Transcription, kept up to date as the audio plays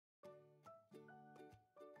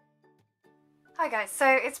Hi guys, so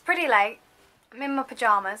it's pretty late, I'm in my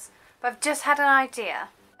pyjamas, but I've just had an idea.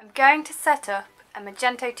 I'm going to set up a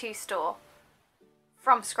Magento 2 store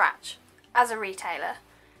from scratch as a retailer.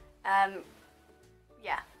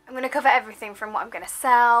 Yeah, I'm going to cover everything from what I'm going to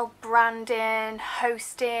sell, branding,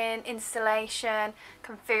 hosting, installation,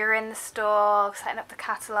 configuring the store, setting up the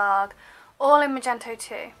catalogue, all in Magento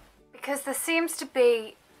 2. Because there seems to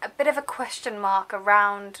be a bit of a question mark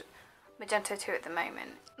around Magento 2 at the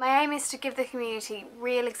moment. My aim is to give the community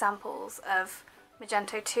real examples of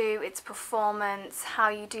Magento 2, its performance, how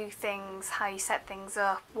you do things, how you set things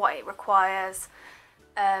up, what it requires,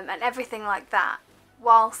 and everything like that,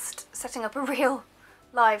 whilst setting up a real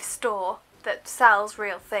live store that sells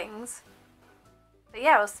real things. But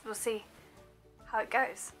yeah, we'll see how it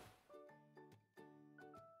goes.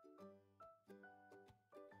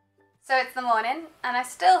 So it's the morning, and I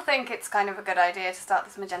still think it's kind of a good idea to start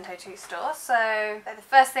this Magento 2 store, so the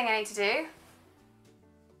first thing I need to do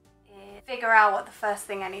is figure out what the first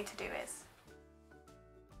thing I need to do is.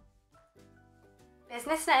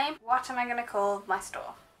 Business name, what am I going to call my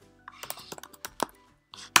store?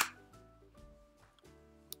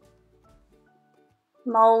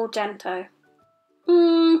 Magento.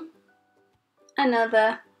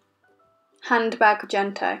 Another handbag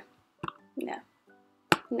Gento. No.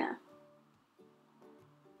 No.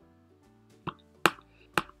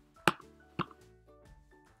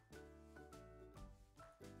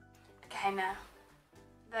 Okay, no.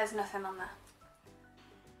 There's nothing on there.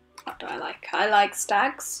 What do I like? I like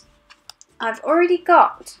stags. I've already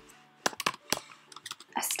got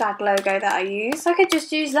a stag logo that I use. I could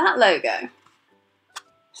just use that logo.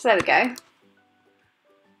 So there we go.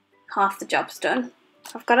 Half the job's done.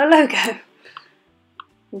 I've got a logo.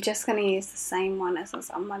 I'm just going to use the same one as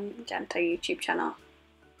was on my Magento YouTube channel.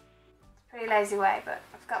 It's a pretty lazy way, but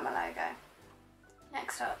I've got my logo.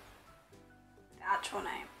 Next up, the actual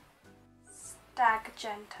name.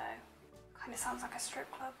 Magento. Kind of sounds like a strip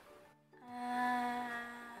club.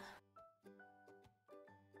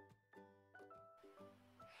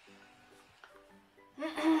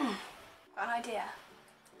 Got an idea.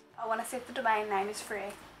 I want to see if the domain name is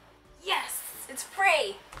free. Yes, it's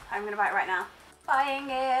free! I'm going to buy it right now. Buying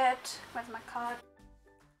it. Where's my card?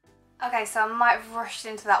 Okay, so I might have rushed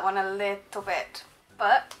into that one a little bit,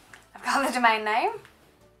 but I've got the domain name,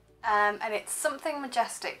 and it's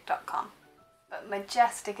somethingmajestic.com. But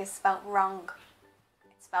majestic is spelt wrong.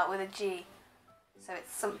 It's spelt with a G. So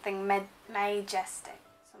it's something majestic.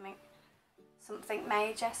 Something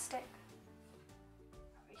majestic.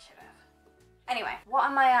 Probably should have. Anyway, what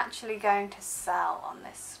am I actually going to sell on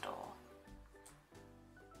this store?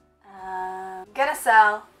 I'm gonna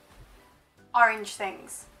sell orange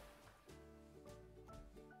things.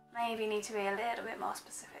 Maybe need to be a little bit more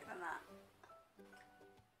specific than that.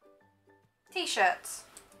 T-shirts.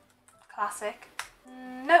 Classic.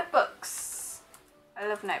 Notebooks. I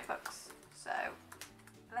love notebooks. So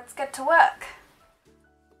let's get to work.